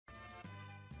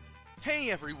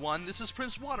Hey everyone, this is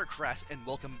PrinceWatercress, and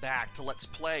welcome back to Let's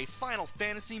Play Final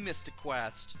Fantasy Mystic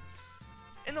Quest.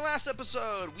 In the last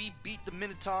episode, we beat the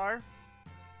Minotaur,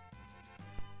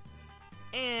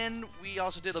 and we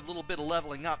also did a little bit of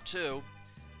leveling up too.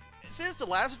 Since the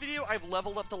last video, I've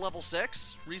leveled up to level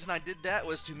 6. Reason I did that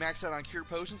was to max out on cure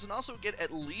potions and also get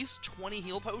at least 20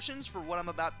 heal potions for what I'm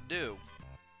about to do.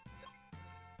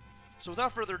 So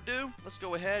without further ado, let's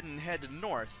go ahead and head to the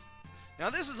north.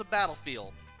 Now this is a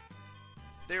battlefield.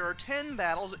 There are 10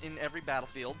 battles in every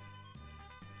battlefield,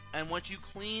 and once you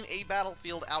clean a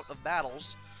battlefield out of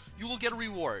battles, you will get a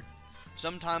reward.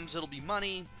 Sometimes it'll be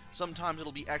money, sometimes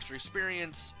it'll be extra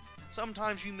experience,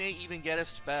 sometimes you may even get a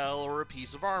spell or a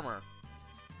piece of armor.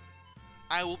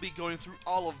 I will be going through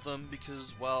all of them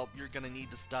because, well, you're going to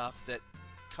need the stuff that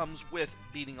comes with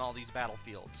beating all these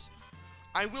battlefields.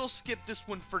 I will skip this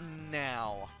one for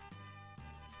now.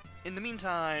 In the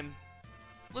meantime,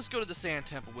 let's go to the Sand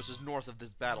Temple, which is north of this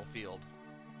battlefield.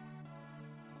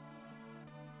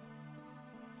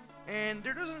 And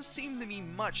there doesn't seem to be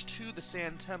much to the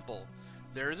Sand Temple.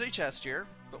 There is a chest here,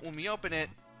 but when we open it,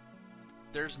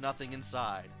 there's nothing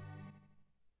inside.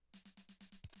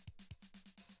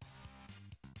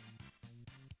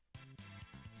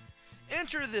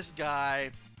 Enter this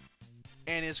guy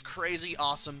and his crazy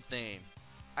awesome theme.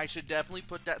 I should definitely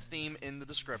put that theme in the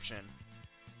description.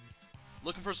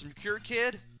 Looking for some cure,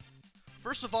 kid?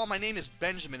 First of all, my name is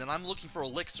Benjamin, and I'm looking for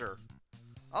elixir.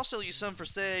 I'll sell you some for,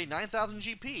 say, 9,000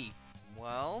 GP.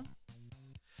 Well,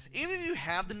 even if you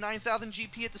have the 9,000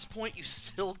 GP at this point, you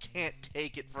still can't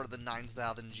take it for the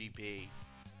 9,000 GP.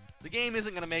 The game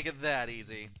isn't going to make it that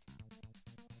easy.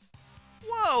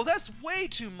 Whoa, that's way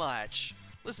too much.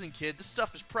 Listen, kid, this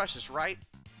stuff is precious, right?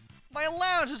 My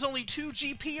allowance is only 2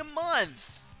 GP a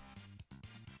month.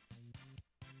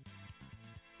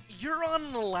 You're on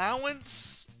an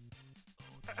allowance?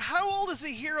 How old is the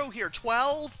hero here?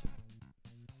 12?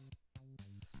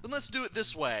 Then let's do it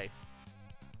this way.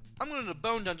 I'm going to the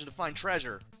bone dungeon to find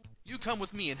treasure. You come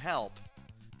with me and help.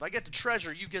 If I get the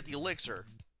treasure, you get the elixir.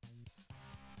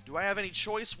 Do I have any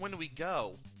choice? When do we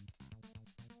go?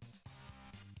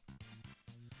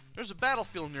 There's a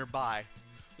battlefield nearby.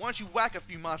 Why don't you whack a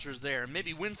few monsters there and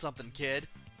maybe win something, kid?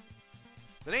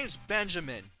 The name's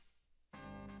Benjamin.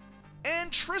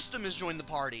 And Tristram has joined the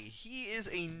party. He is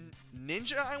a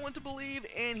ninja, I want to believe,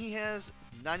 and he has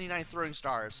 99 throwing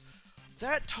stars.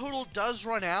 That total does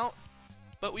run out,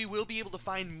 but we will be able to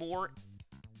find more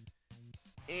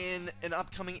in an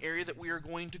upcoming area that we are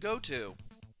going to go to,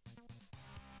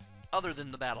 other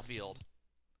than the battlefield.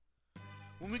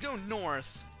 When we go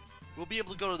north, we'll be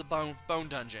able to go to the bone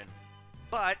dungeon,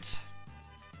 but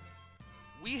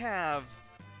we have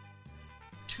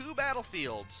 2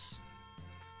 battlefields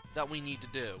that we need to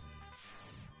do.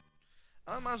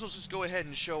 I might as well just go ahead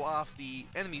and show off the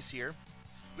enemies here.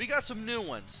 We got some new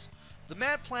ones. The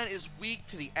Mad Plant is weak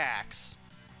to the axe,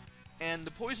 and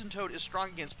the Poison Toad is strong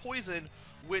against poison,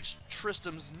 which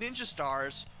Tristram's ninja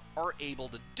stars are able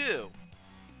to do.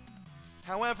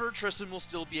 However, Tristram will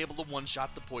still be able to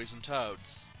one-shot the Poison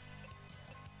Toads.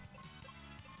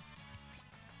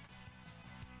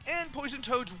 And Poison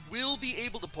Toads will be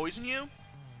able to poison you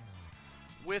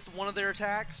with one of their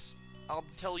attacks. I'll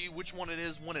tell you which one it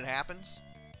is when it happens.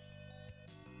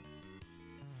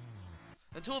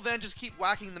 Until then, just keep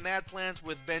whacking the Mad Plants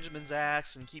with Benjamin's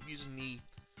axe and keep using the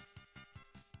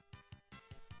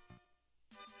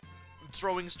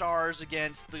throwing stars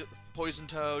against the Poison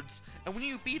Toads. And when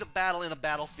you beat a battle in a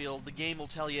battlefield, the game will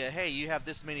tell you, hey, you have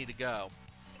this many to go.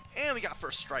 And we got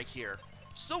first strike here.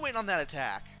 Still waiting on that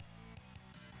attack.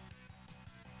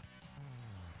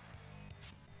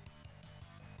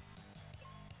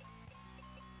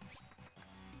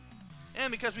 And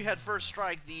because we had first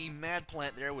strike, the Mad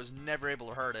Plant there was never able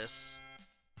to hurt us.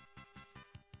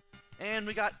 And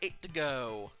we got 8 to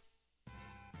go.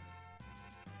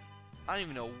 I don't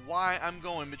even know why I'm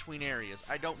going between areas.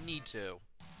 I don't need to.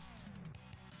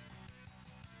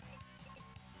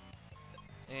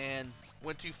 And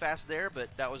went too fast there,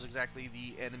 but that was exactly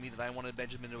the enemy that I wanted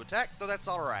Benjamin to attack, so that's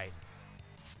alright.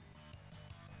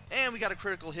 And we got a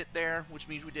critical hit there, which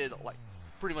means we did, like,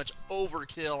 pretty much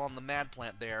overkill on the Mad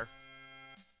Plant there.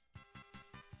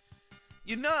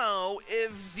 You know,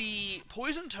 if the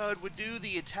Poison Toad would do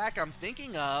the attack I'm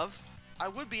thinking of, I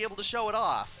would be able to show it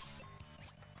off.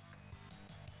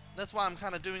 That's why I'm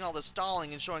kind of doing all this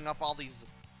stalling and showing off all these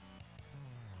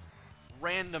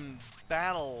random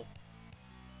battle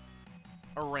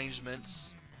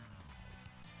arrangements.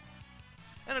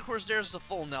 And of course, there's the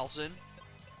Full Nelson,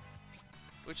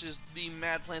 which is the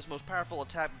Mad Plant's most powerful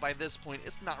attack. By this point,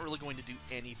 it's not really going to do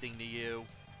anything to you.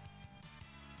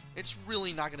 It's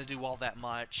really not going to do all that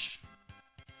much.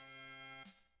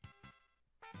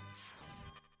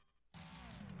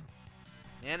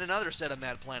 And another set of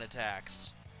Mad Plant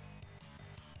attacks.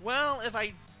 Well, if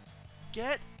I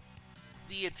get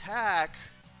the attack,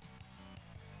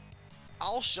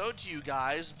 I'll show it to you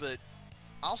guys, but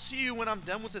I'll see you when I'm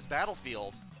done with this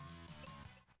battlefield.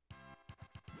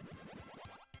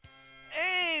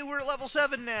 Hey, we're at level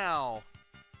 7 now!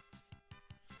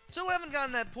 Still haven't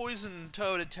gotten that poison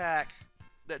toad attack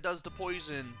that does the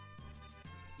poison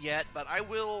yet, but I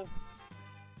will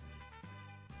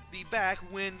be back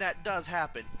when that does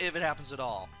happen, if it happens at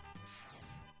all.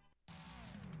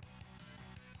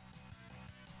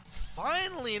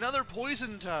 Finally, another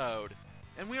poison toad!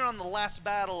 And we are on the last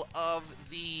battle of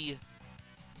the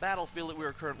battlefield that we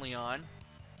are currently on.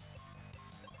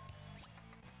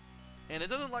 And it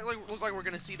doesn't look like we're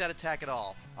going to see that attack at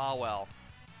all. Ah, well.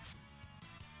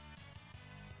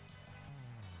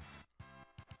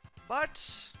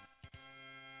 But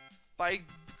by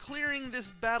clearing this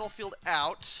battlefield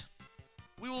out,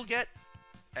 we will get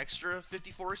extra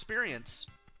 54 experience.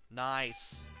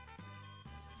 Nice.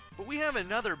 But we have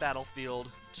another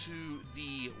battlefield to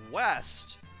the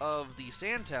west of the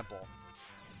Sand Temple.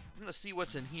 I'm going to see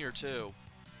what's in here, too.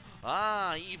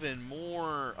 Ah, even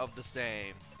more of the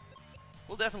same.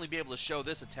 We'll definitely be able to show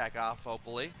this attack off,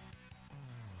 hopefully.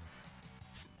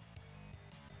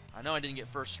 I know I didn't get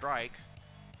first strike.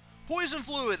 Poison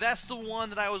Fluid, that's the one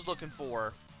that I was looking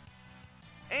for.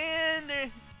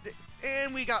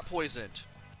 And we got poisoned.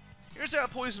 Here's how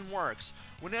poison works.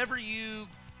 Whenever you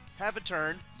have a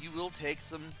turn, you will take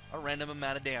a random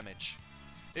amount of damage.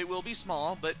 It will be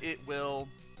small, but it will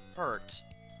hurt.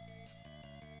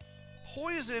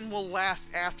 Poison will last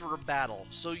after a battle,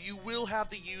 so you will have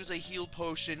to use a heal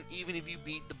potion even if you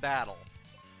beat the battle.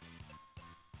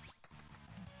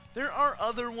 There are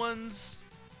other ones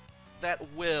that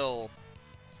will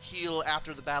heal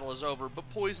after the battle is over, but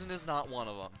poison is not one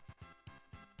of them.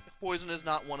 Poison is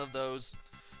not one of those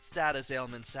status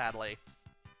ailments, sadly.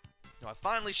 Now, I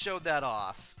finally showed that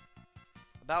off.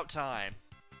 About time.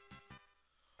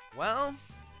 Well,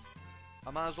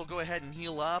 I might as well go ahead and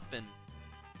heal up and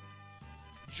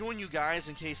join you guys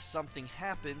in case something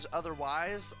happens.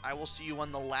 Otherwise, I will see you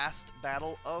on the last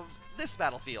battle of this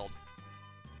battlefield.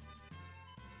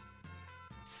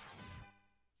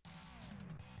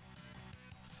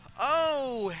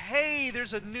 Oh, hey,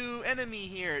 there's a new enemy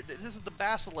here. This is the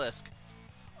Basilisk.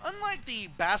 Unlike the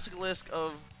Basilisk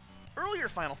of earlier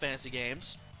Final Fantasy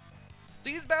games,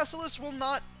 these Basilisks will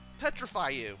not petrify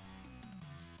you.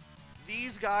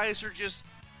 These guys are just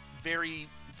very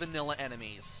vanilla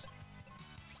enemies.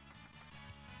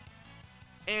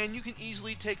 And you can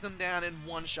easily take them down in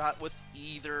one shot with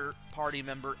either party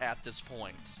member at this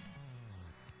point.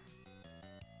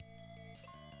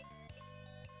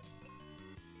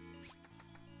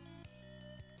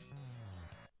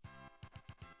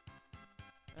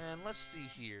 And let's see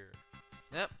here.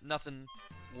 Yep, nothing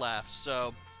left.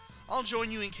 So I'll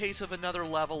join you in case of another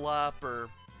level up, or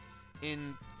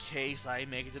in case I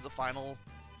make it to the final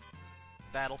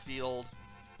battlefield,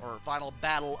 or final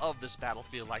battle of this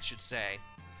battlefield, I should say.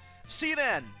 See you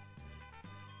then!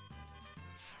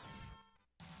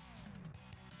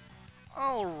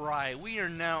 Alright, we are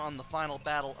now on the final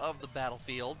battle of the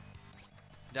battlefield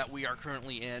that we are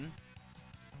currently in.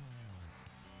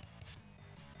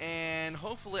 And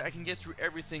hopefully I can get through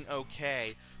everything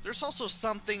okay. There's also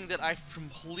something that I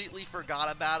completely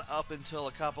forgot about up until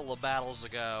a couple of battles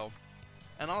ago.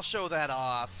 And I'll show that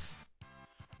off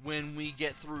when we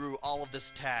get through all of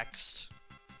this text.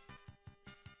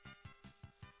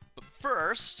 But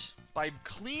first, by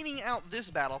cleaning out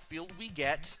this battlefield, we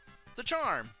get the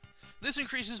Charm. This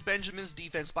increases Benjamin's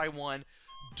defense by 1.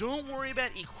 Don't worry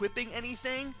about equipping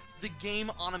anything. The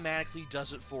game automatically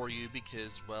does it for you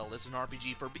because, well, it's an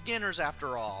RPG for beginners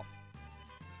after all.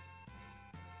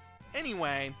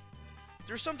 Anyway,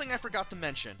 there's something I forgot to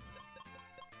mention.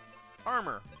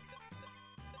 Armor.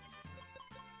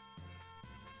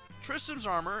 Tristan's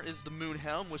armor is the Moon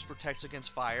Helm, which protects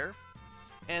against fire,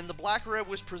 and the Black Red,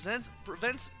 which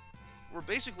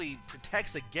basically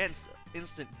protects against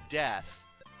instant death.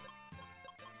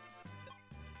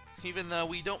 Even though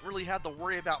we don't really have to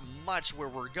worry about much where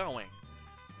we're going.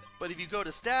 But if you go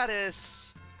to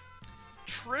status,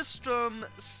 Tristram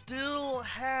still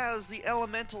has the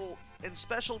elemental and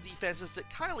special defenses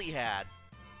that Kylie had.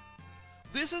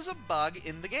 This is a bug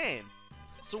in the game.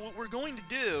 So what we're going to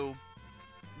do,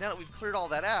 now that we've cleared all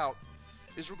that out,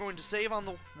 is we're going to save on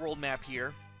the world map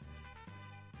here.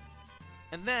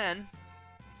 And then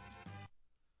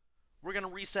we're going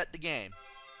to reset the game.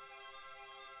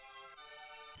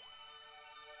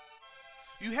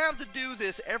 You have to do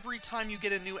this every time you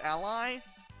get a new ally,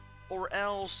 or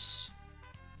else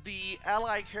the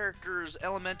ally character's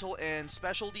elemental and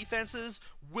special defenses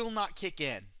will not kick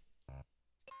in.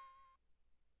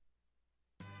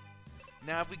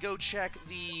 Now if we go check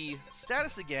the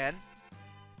status again,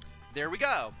 there we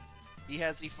go. He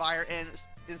has the fire and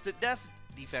instant death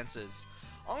defenses.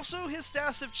 Also, his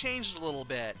stats have changed a little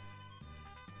bit.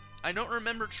 I don't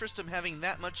remember Tristram having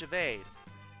that much evade.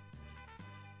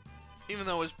 Even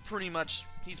though he's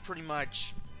pretty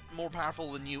much more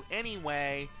powerful than you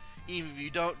anyway, even if you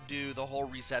don't do the whole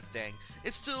reset thing.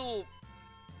 It's still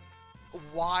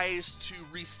wise to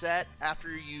reset after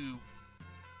you...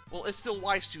 Well, it's still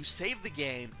wise to save the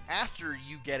game after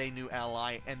you get a new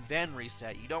ally and then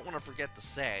reset. You don't want to forget to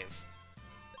save.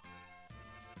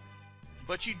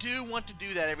 But you do want to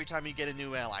do that every time you get a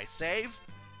new ally. Save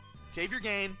your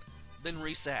game, then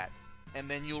reset. And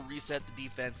then you'll reset the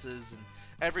defenses and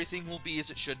everything will be as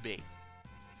it should be.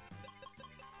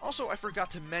 Also, I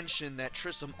forgot to mention that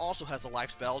Tristram also has a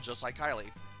life spell just like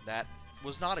Kylie. That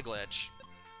was not a glitch.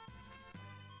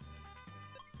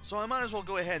 So I might as well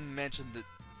go ahead and mention that,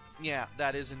 yeah,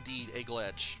 that is indeed a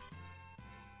glitch.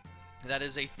 That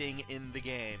is a thing in the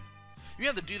game. You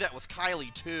have to do that with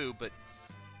Kylie too, but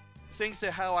thanks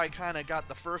to how I kind of got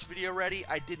the first video ready,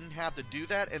 I didn't have to do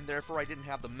that, and therefore I didn't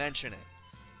have to mention it.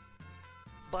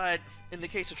 But in the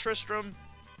case of Tristram,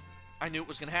 I knew it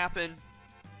was going to happen,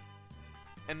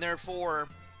 and therefore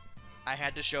I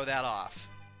had to show that off.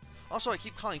 Also, I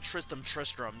keep calling Tristram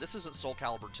Tristram. This isn't Soul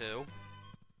Calibur 2.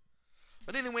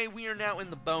 But anyway, we are now in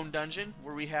the Bone Dungeon,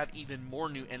 where we have even more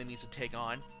new enemies to take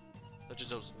on, such as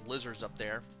those lizards up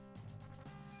there.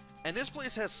 And this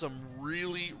place has some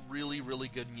really, really, really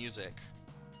good music.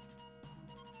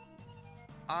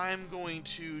 I'm going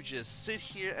to just sit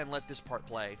here and let this part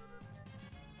play.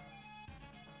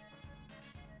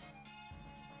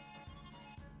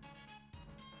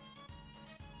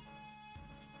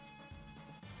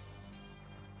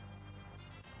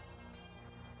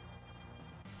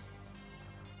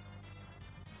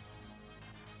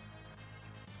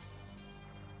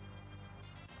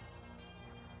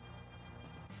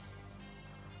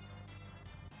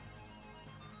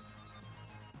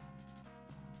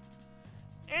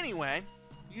 Anyway,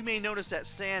 you may notice that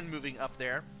sand moving up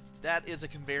there. That is a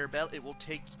conveyor belt. It will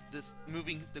take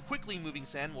the quickly moving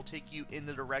sand will take you in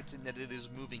the direction that it is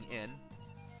moving in.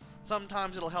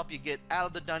 Sometimes it'll help you get out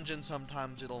of the dungeon,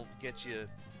 sometimes it'll get you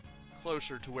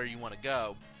closer to where you want to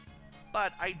go.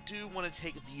 But I do want to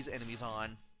take these enemies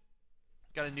on.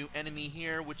 Got a new enemy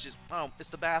here, which is, oh, it's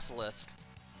the Basilisk.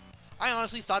 I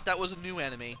honestly thought that was a new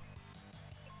enemy.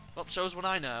 Well, it shows what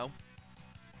I know.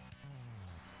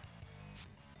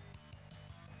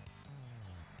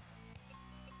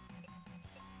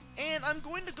 And I'm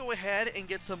going to go ahead and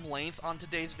get some length on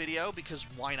today's video, because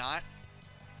why not?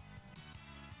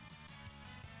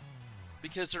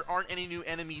 Because there aren't any new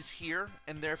enemies here,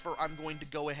 and therefore I'm going to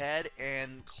go ahead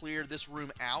and clear this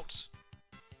room out.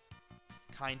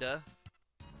 Kinda.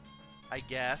 I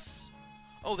guess.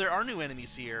 Oh, there are new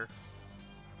enemies here.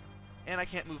 And I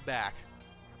can't move back.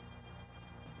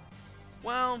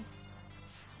 Well,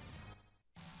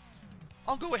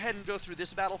 I'll go ahead and go through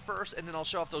this battle first, and then I'll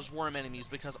show off those worm enemies,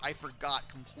 because I forgot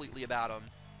completely about them.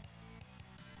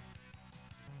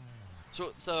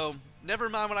 So, never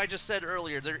mind what I just said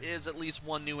earlier, there is at least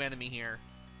one new enemy here.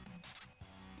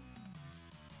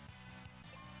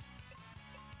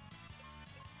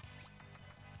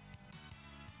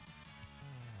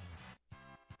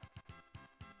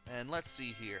 And let's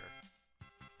see here.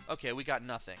 Okay, we got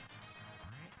nothing.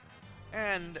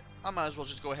 And I might as well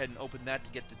just go ahead and open that to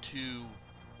get the 2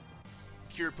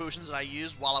 cure potions that I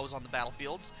used while I was on the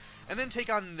battlefields. And then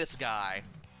take on this guy.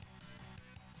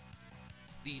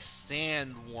 The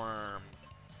Sandworm. Are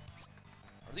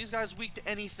these guys weak to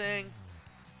anything?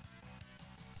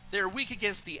 They're weak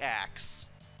against the axe.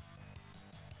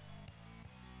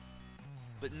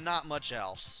 But not much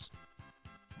else.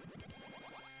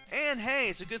 And hey,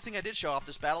 it's a good thing I did show off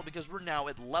this battle, because we're now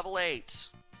at level 8.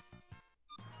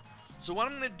 So what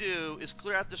I'm going to do is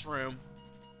clear out this room.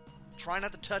 Try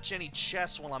not to touch any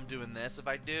chests while I'm doing this. If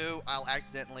I do, I'll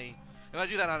accidentally... If I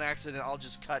do that on accident, I'll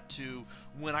just cut to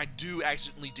when I do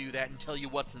accidentally do that and tell you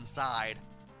what's inside.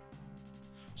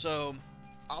 So,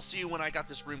 I'll see you when I got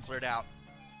this room cleared out.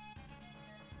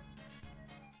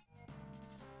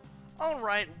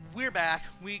 Alright, we're back.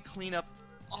 We clean up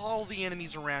all the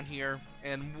enemies around here.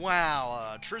 And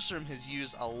wow, Tristram has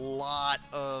used a lot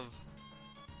of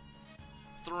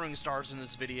throwing stars in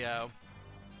this video,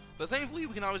 but thankfully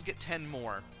we can always get 10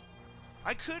 more.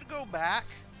 I could go back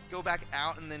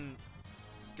out and then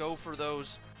go for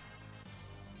those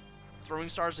throwing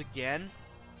stars again,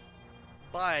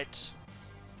 but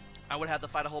I would have to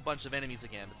fight a whole bunch of enemies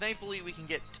again. But thankfully, we can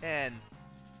get 10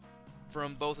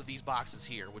 from both of these boxes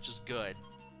here, which is good.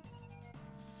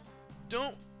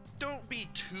 Don't be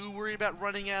too worried about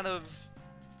running out of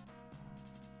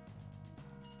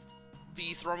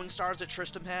the throwing stars that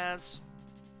Tristram has.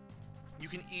 You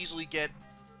can easily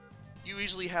you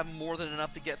easily have more than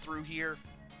enough to get through here,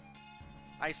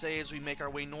 I say, as we make our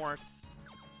way north.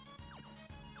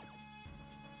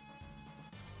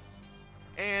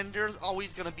 And there's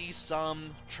always going to be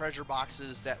some treasure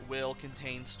boxes that will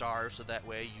contain stars, so that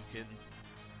way you can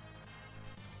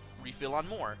refill on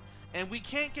more. And we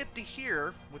can't get to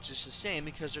here, which is a shame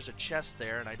because there's a chest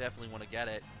there, and I definitely want to get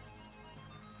it.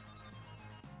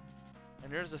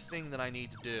 And there's the thing that I need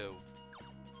to do.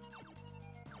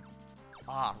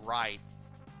 Ah, right.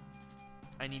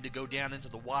 I need to go down into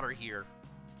the water here.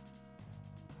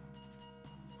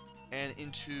 And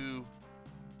into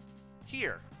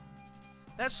here.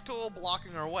 That's skull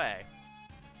blocking our way.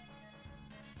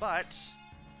 But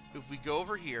if we go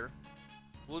over here,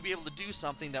 we'll be able to do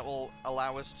something that will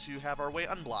allow us to have our way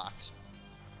unblocked.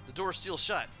 The door's still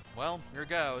shut. Well, here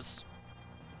goes.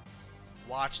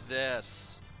 Watch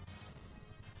this.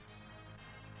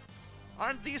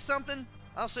 Aren't these something?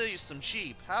 I'll sell you some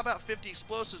cheap. How about 50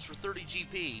 explosives for 30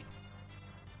 GP?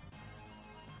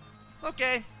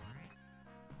 Okay.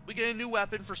 We get a new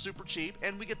weapon for super cheap,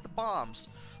 and we get the bombs.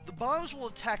 The bombs will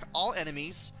attack all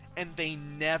enemies, and they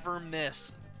never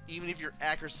miss, even if your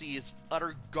accuracy is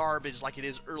utter garbage like it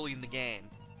is early in the game.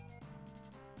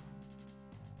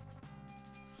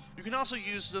 You can also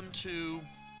use them to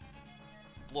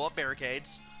blow up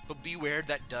barricades, but beware,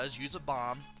 that does use a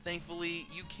bomb. Thankfully,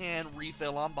 you can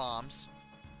refill on bombs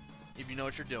if you know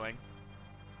what you're doing.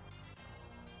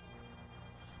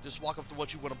 Just walk up to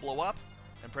what you want to blow up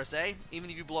and press A.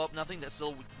 Even if you blow up nothing, that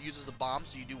still uses a bomb,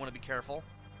 so you do want to be careful.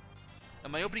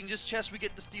 And by opening this chest, we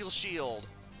get the steel shield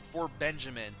for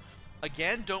Benjamin.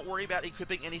 Again, don't worry about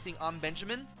equipping anything on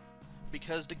Benjamin,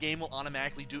 because the game will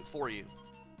automatically do it for you.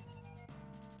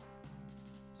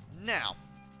 Now,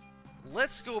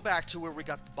 let's go back to where we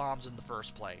got the bombs in the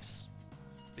first place,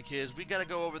 because we gotta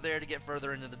go over there to get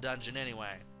further into the dungeon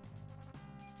anyway.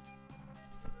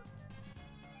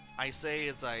 I say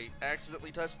as I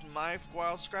accidentally touched my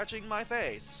while scratching my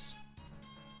face.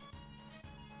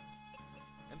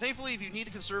 And thankfully, if you need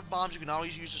to conserve bombs, you can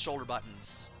always use the shoulder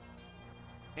buttons.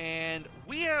 And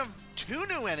we have 2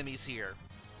 new enemies here.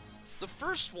 The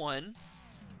first one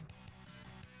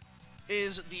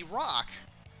is the Rock,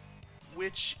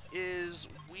 which is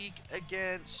weak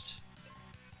against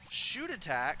shoot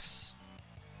attacks,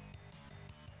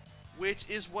 which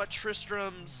is what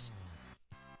Tristram's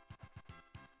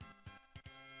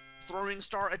throwing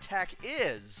star attack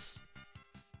is.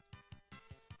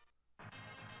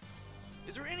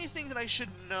 Is there anything that I should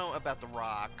know about the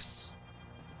rocks?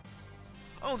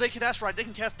 Oh, that's right, they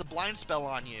can cast the blind spell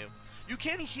on you. You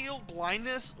can heal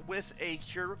blindness with a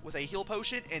heal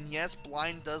potion, and yes,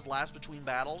 blind does last between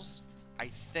battles, I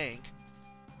think.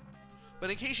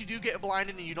 But in case you do get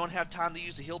blinded and you don't have time to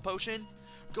use the heal potion,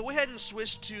 go ahead and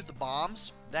switch to the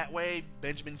bombs. That way,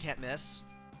 Benjamin can't miss,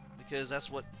 because that's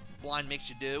what blind makes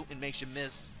you do. It makes you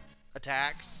miss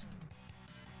attacks.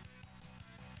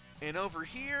 And over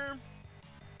here,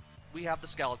 we have the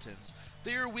skeletons.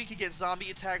 They're weak against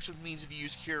zombie attacks, which means if you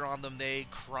use Cure on them, they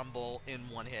crumble in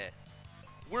one hit.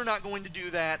 We're not going to do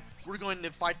that. We're going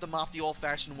to fight them off the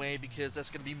old-fashioned way, because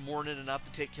that's going to be more than enough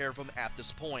to take care of them at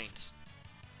this point.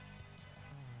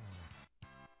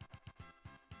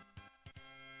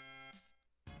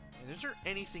 And is there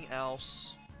anything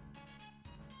else?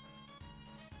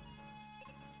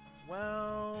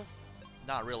 Well,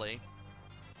 not really.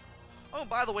 Oh,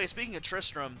 by the way, speaking of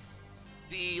Tristram,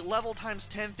 the level times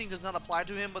 10 thing does not apply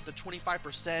to him, but the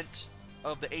 25%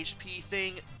 of the HP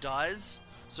thing does.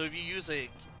 So if you use a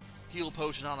heal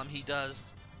potion on him, he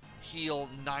does heal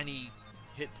 90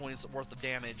 hit points worth of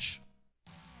damage.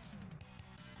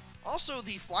 Also,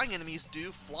 the flying enemies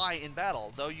do fly in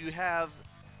battle, though you have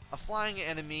a flying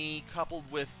enemy coupled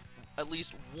with at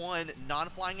least one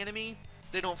non-flying enemy.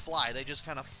 They don't fly, they just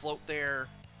kind of float there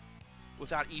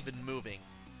without even moving.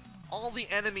 All the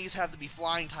enemies have to be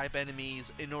flying type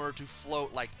enemies in order to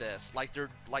float like this, like the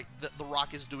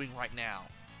Rock is doing right now.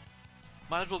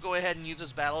 Might as well go ahead and use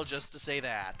this battle just to say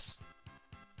that.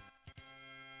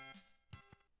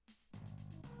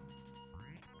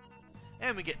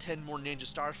 And we get 10 more ninja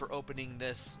stars for opening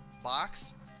this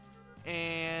box.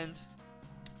 And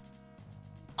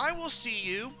I will see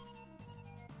you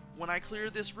when I clear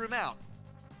this room out.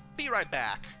 Be right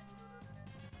back.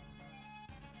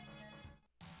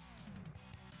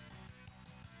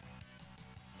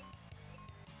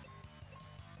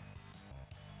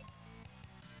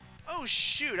 Oh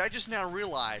shoot, I just now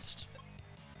realized.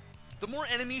 The more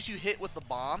enemies you hit with the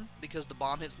bomb, because the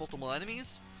bomb hits multiple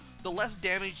enemies, the less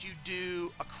damage you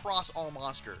do across all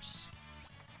monsters.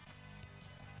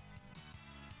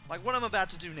 Like what I'm about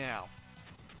to do now.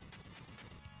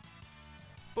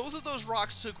 Both of those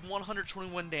rocks took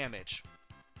 121 damage.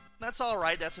 That's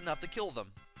alright, that's enough to kill them.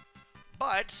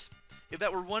 But, if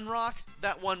that were one rock,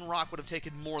 that one rock would have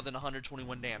taken more than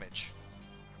 121 damage.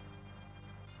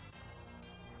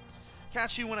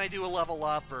 Catch you when I do a level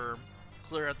up or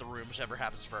clear out the room, whichever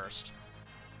happens first.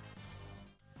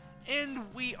 And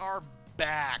we are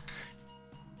back.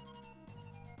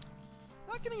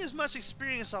 Not getting as much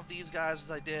experience off these guys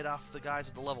as I did off the guys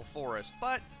at the level forest,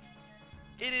 but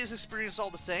it is experience all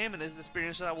the same, and it's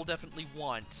experience that I will definitely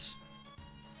want.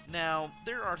 Now,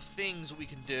 there are things we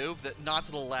can do, that not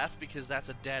to the left, because that's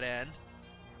a dead end.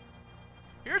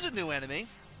 Here's a new enemy.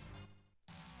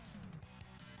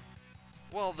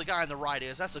 Well, the guy on the right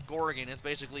is. That's a Gorgon. It's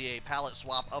basically a palette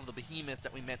swap of the behemoth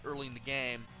that we met early in the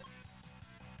game.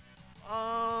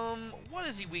 What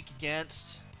is he weak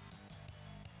against?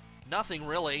 Nothing,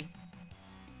 really.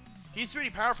 He's pretty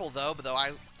powerful, though, but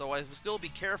I would still be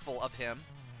careful of him.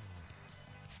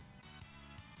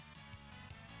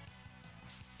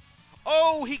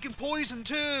 Oh, he can poison,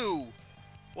 too!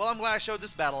 Well, I'm glad I showed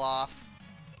this battle off.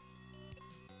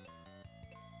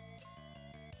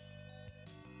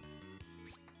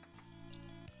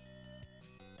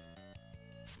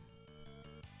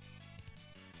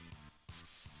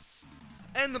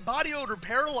 And the body odor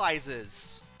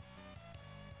paralyzes.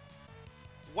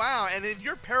 Wow, and if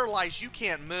you're paralyzed, you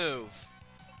can't move.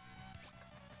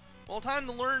 Well, time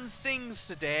to learn things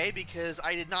today, because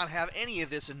I did not have any of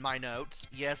this in my notes.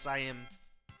 Yes, I am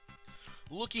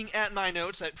looking at my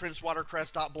notes at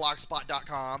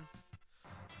PrinceWatercress.blogspot.com.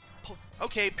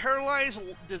 Okay, paralyze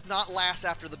does not last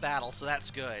after the battle, so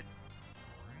that's good.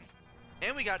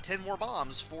 And we got 10 more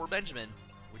bombs for Benjamin,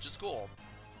 which is cool.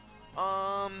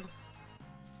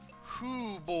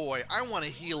 Whew, boy, I want to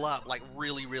heal up, like,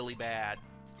 really, really bad.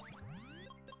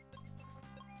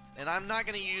 And I'm not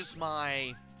going to use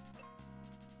my...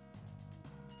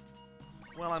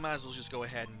 Well, I might as well just go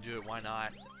ahead and do it, why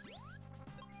not?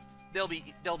 They'll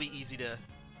be easy to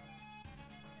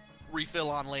refill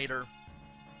on later.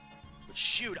 But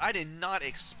shoot, I did not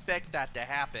expect that to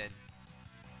happen.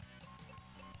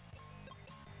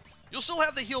 You'll still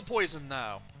have the heal poison,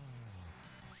 though.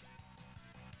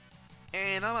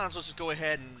 And I might as well just go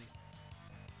ahead and...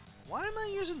 Why am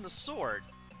I using the sword?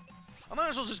 I might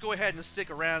as well just go ahead and stick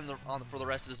around for the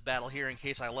rest of this battle here in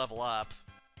case I level up.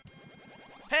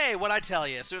 Hey, what'd I tell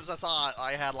you? As soon as I saw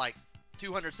I had like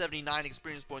 279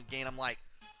 experience point gain, I'm like,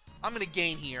 I'm gonna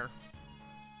gain here.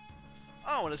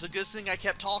 Oh, and it's a good thing I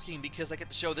kept talking because I get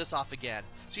to show this off again.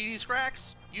 See these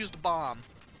cracks? Use the bomb.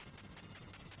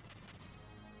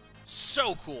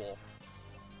 So cool.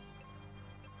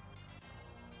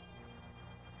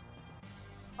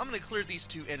 I'm gonna clear these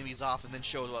two enemies off and then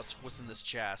show what's in this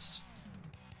chest.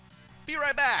 Be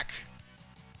right back!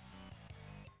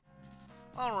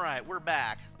 Alright, we're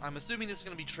back. I'm assuming this is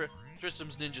gonna be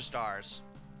Tristram's Ninja Stars.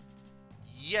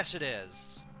 Yes, it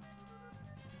is.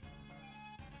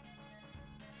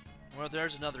 Well,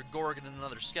 there's another Gorgon and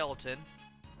another skeleton.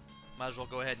 Might as well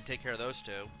go ahead and take care of those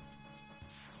two.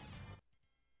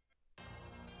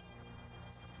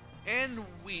 And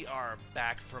we are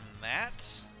back from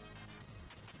that.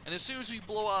 And as soon as we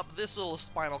blow up this little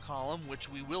spinal column, which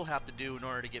we will have to do in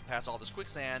order to get past all this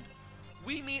quicksand,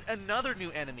 we meet another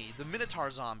new enemy, the Minotaur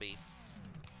zombie.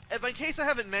 If in case I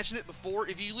haven't mentioned it before,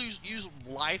 if you use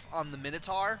life on the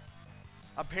Minotaur,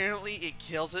 apparently it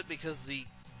kills it because the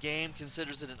game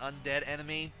considers it an undead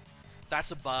enemy.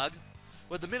 That's a bug.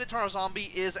 But the Minotaur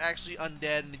zombie is actually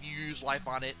undead, and if you use life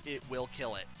on it, it will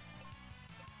kill it.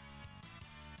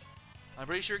 I'm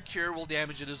pretty sure Cure will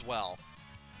damage it as well.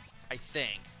 I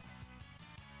think.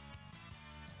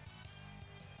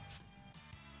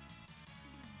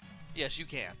 Yes, you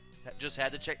can. Just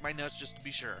had to check my notes just to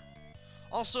be sure.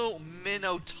 Also,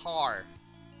 Minotaur.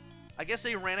 I guess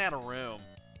they ran out of room.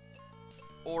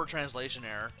 Or translation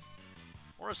error.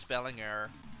 Or a spelling error.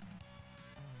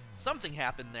 Something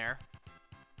happened there.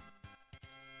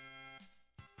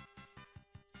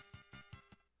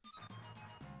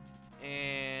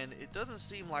 And it doesn't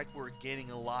seem like we're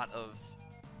gaining a lot of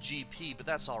GP, but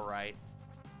that's alright.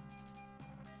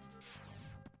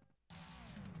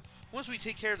 Once we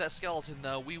take care of that skeleton,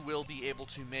 though, we will be able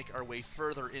to make our way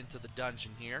further into the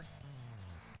dungeon here.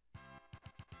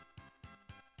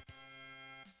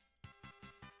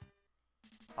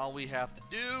 All we have to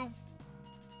do,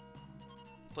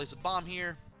 place a bomb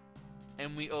here,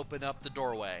 and we open up the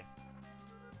doorway.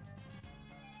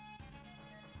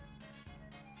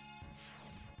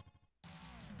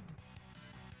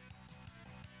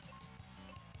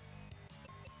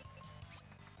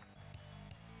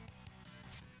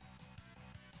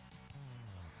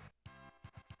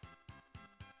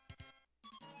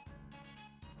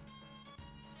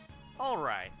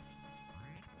 Alright.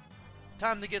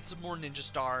 Time to get some more ninja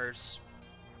stars.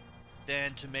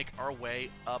 Then to make our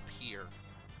way up here.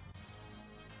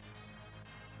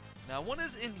 Now, what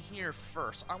is in here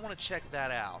first? I want to check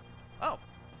that out. Oh,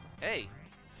 hey.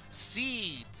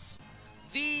 Seeds.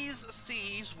 These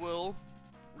seeds will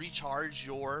recharge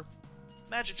your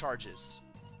magic charges.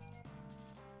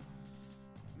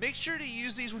 Make sure to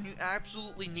use these when you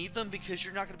absolutely need them, because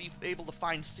you're not going to be able to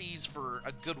find seeds for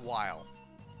a good while.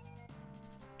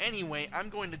 Anyway, I'm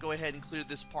going to go ahead and clear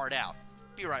this part out.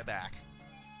 Be right back.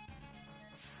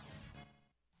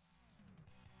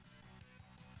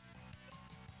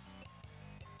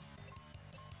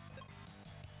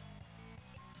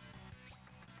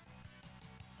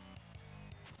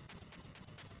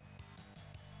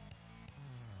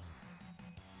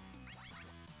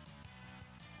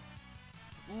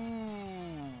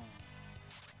 Ooh.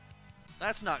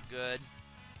 That's not good.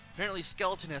 Apparently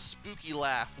Skeleton has Spooky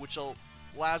Laugh, which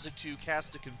allows it to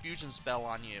cast a confusion spell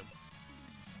on you.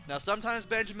 Now sometimes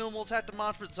Benjamin will attack the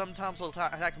monster, but sometimes he'll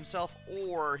attack himself,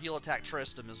 or he'll attack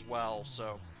Tristram as well,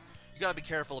 so you gotta be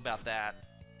careful about that.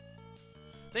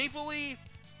 Thankfully,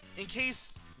 in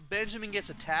case Benjamin gets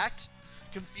attacked,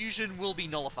 confusion will be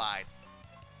nullified.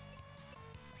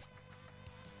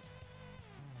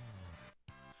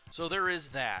 So there is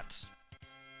that.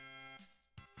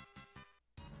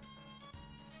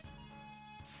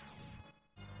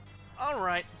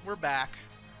 Alright, we're back.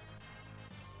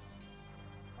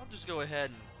 I'll just go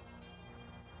ahead and...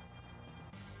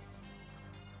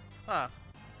 Huh.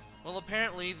 Well,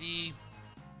 apparently the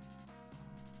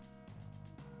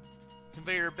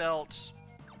conveyor belt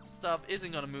stuff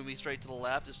isn't going to move me straight to the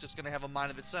left. It's just going to have a mind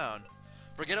of its own.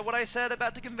 Forget what I said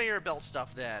about the conveyor belt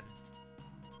stuff then.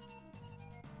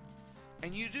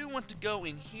 And you do want to go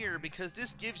in here because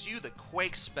this gives you the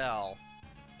Quake spell.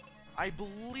 I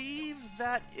believe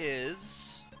that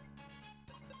is...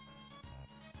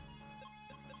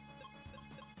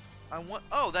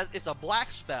 Oh, it's a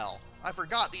black spell. I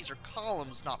forgot these are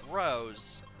columns, not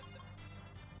rows.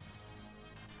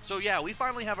 So yeah, we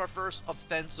finally have our first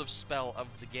offensive spell of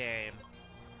the game.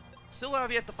 Still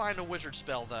have yet to find a wizard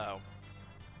spell, though.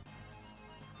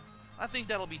 I think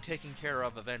that'll be taken care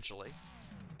of eventually.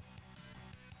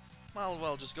 Might as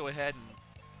well just go ahead and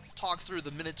talk through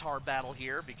the Minotaur battle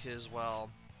here, because, well,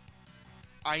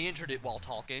 I entered it while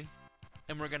talking,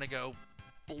 and we're gonna go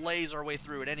blaze our way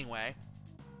through it anyway.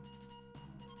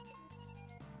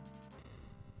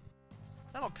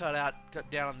 That'll cut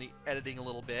down on the editing a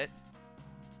little bit.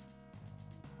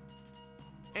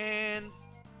 And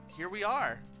here we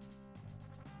are.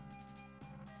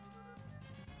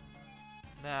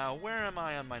 Now, where am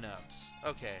I on my notes?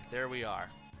 Okay, there we are.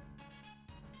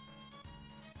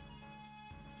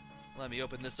 Let me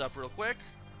open this up real quick.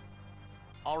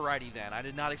 Alrighty then, I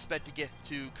did not expect to get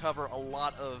to cover a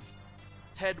lot of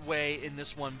headway in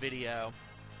this one video.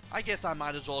 I guess I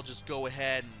might as well just go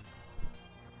ahead and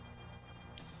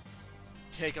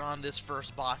take on this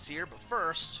first boss here, but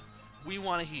first, we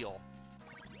want to heal.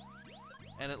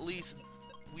 And at least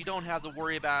we don't have to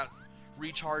worry about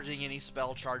recharging any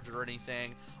spell charge or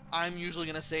anything. I'm usually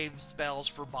going to save spells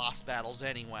for boss battles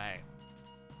anyway.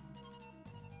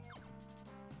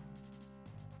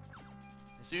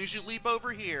 As soon as you leap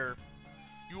over here,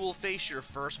 you will face your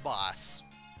first boss.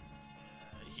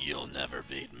 You'll never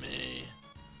beat me.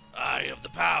 I have the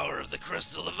power of the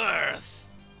Crystal of Earth.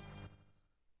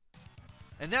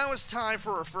 And now it's time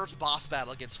for our first boss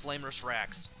battle against Flameless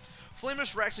Rex.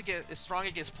 Flameless Rex is strong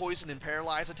against poison and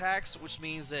paralyze attacks, which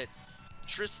means that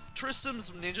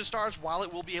Tristram's ninja stars, while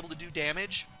it will be able to do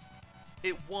damage,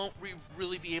 it won't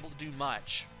really be able to do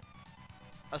much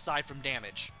aside from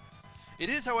damage. It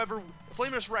is, however,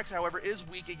 Flameless Rex, however, is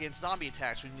weak against zombie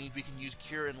attacks, which means we can use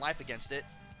Cure and Life against it.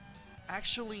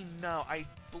 Actually, no, I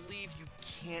believe you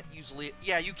can't use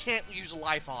you can't use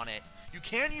Life on it. You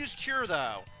can use Cure,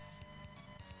 though.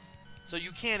 So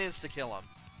you can insta-kill him.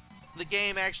 The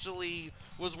game actually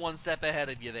was one step ahead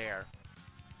of you there.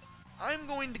 I'm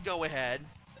going to go ahead...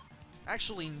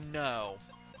 Actually, no.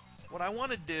 What I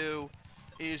want to do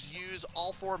is use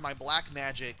all 4 of my black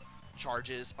magic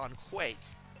charges on Quake,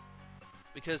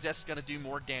 because that's going to do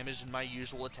more damage than my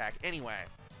usual attack anyway,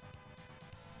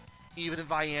 even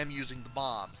if I am using the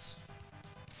bombs.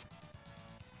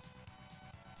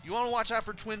 You want to watch out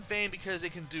for Twin Fame because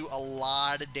it can do a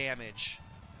lot of damage.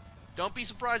 Don't be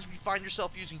surprised if you find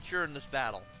yourself using Cure in this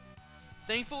battle.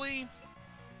 Thankfully,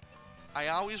 I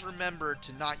always remember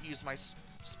to not use my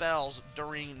spells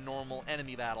during normal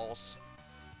enemy battles.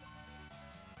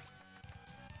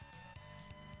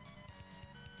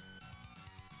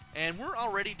 And we're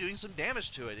already doing some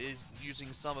damage to it. It is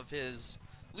using some of his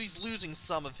He's losing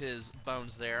some of his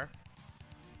bones there.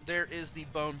 There is the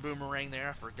bone boomerang there.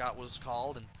 I forgot what it's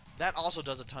called. And that also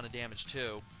does a ton of damage,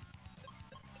 too.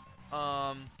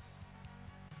 I'll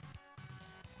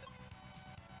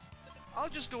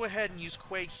just go ahead and use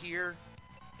Quake here.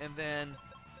 And then...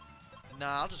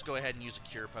 Nah, I'll just go ahead and use a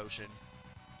Cure Potion.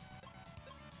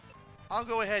 I'll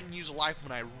go ahead and use Life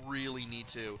when I really need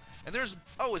to. And there's...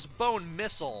 Oh, it's Bone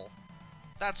Missile.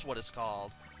 That's what it's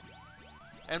called.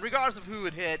 And regardless of who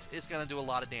it hits, it's going to do a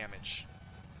lot of damage.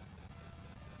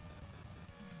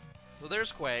 So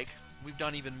there's Quake. We've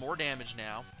done even more damage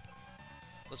now.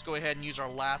 Let's go ahead and use our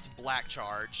last Black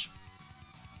Charge.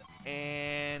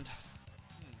 And...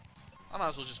 I might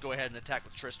as well just go ahead and attack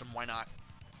with Tristram. Why not?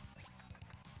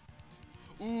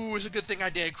 Ooh, it's a good thing I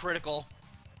did critical.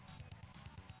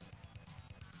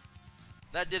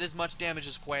 That did as much damage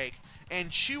as Quake. And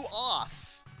Chew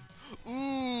Off.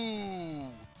 Ooh.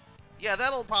 Yeah,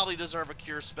 that'll probably deserve a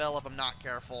cure spell if I'm not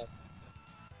careful.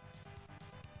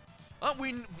 Oh,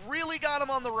 we really got him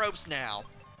on the ropes now.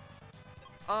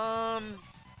 I'll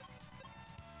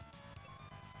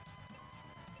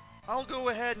go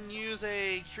ahead and use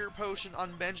a cure potion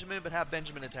on Benjamin, but have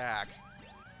Benjamin attack.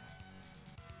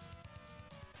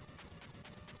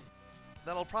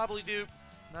 That'll probably do...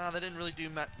 Nah, that didn't really do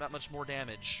that much more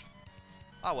damage.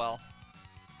 Oh well.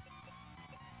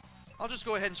 I'll just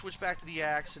go ahead and switch back to the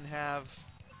axe and have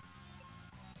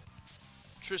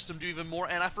Tristram do even more.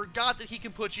 And I forgot that he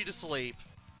can put you to sleep.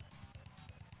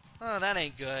 Oh, that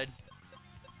ain't good.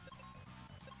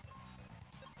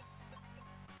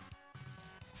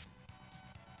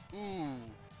 Ooh.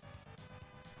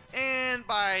 And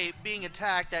by being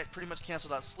attacked, that pretty much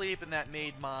canceled out sleep, and that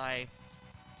made my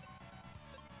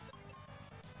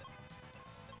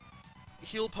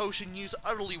heal potion use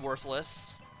utterly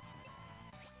worthless.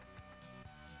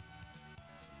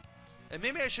 And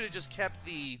maybe I should have just kept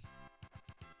the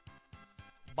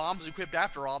bombs equipped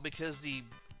after all, because the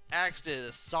axe did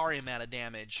a sorry amount of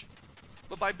damage.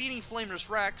 But by beating Flameless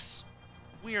Rex,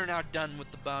 we are now done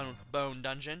with the bone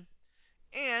dungeon.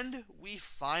 And we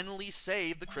finally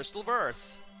saved the Crystal of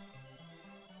Earth.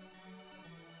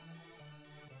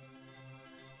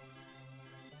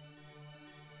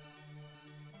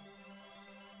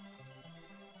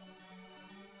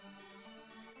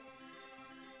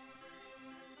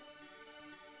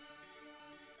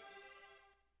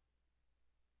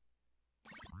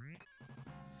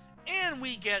 And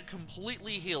we get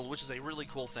completely healed, which is a really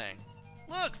cool thing.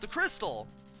 Look, the crystal!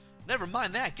 Never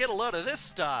mind that, get a load of this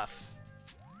stuff!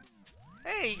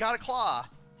 Hey, you got a claw!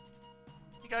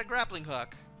 You got a grappling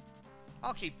hook.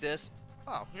 I'll keep this.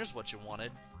 Oh, here's what you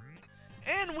wanted.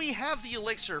 And we have the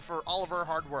elixir for all of our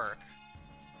hard work.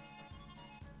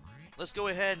 Let's go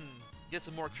ahead and get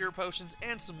some more cure potions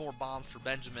and some more bombs for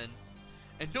Benjamin.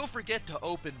 And don't forget to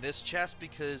open this chest,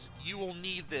 because you will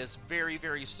need this very,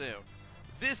 very soon.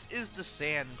 This is the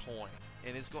sand coin,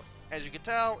 and it's as you can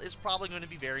tell, it's probably going to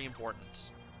be very important.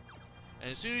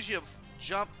 And as soon as you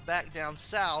jump back down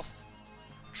south,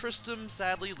 Tristram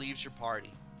sadly leaves your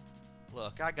party.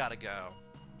 Look, I gotta go.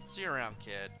 See you around,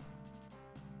 kid.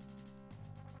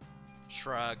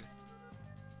 Shrug.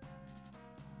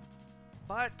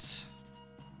 But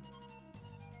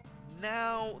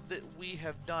now that we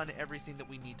have done everything that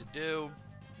we need to do,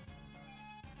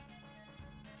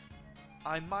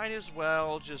 I might as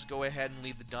well just go ahead and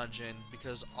leave the dungeon,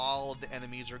 because all of the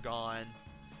enemies are gone,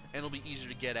 and it'll be easier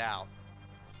to get out.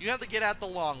 You have to get out the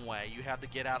long way. You have to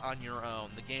get out on your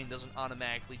own. The game doesn't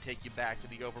automatically take you back to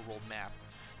the overworld map.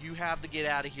 You have to get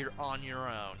out of here on your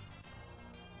own.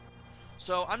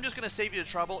 So I'm just going to save you the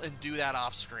trouble and do that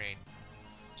off screen.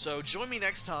 So join me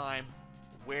next time,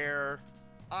 where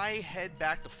I head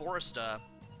back to Foresta,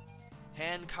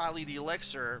 hand Kylie the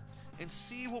elixir, and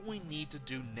see what we need to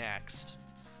do next.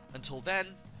 Until then,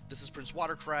 this is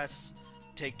PrinceWatercress.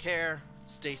 Take care,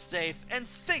 stay safe, and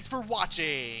thanks for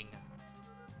watching!